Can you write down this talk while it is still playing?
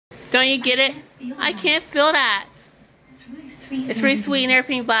Don't you get it? I can't feel that. It's really sweet. It's really sweet and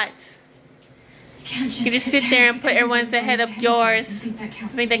everything, but You you just sit there and put everyone's ahead of yours. I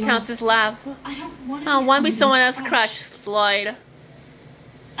think that counts as love. I don't I don't want to be someone else's crush, Floyd.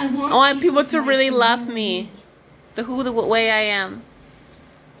 I I want people to really love me. The way I am.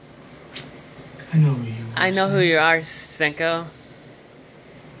 I know who you are. I know who you are, Senko.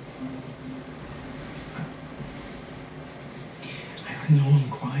 I know I'm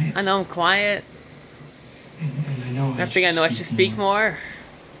quiet. I know I'm quiet. And I know I think I know I should speak more.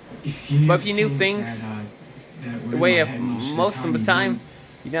 But if you knew things the way of most of the time,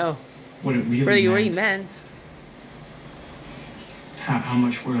 you know what it really meant. How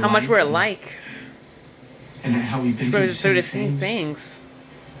much we're alike. And how we've been through the same things.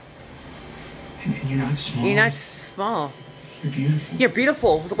 And you're not small. You're not small. You're beautiful. You're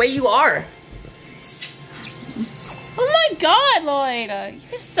beautiful the way you are. Oh my God, Lloyd!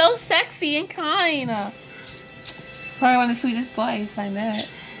 You're so sexy and kind. Probably one of the sweetest boys I met.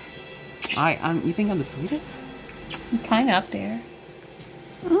 You think I'm the sweetest? I'm kind of up there.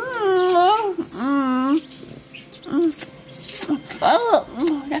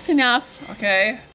 Oh, that's enough. Okay.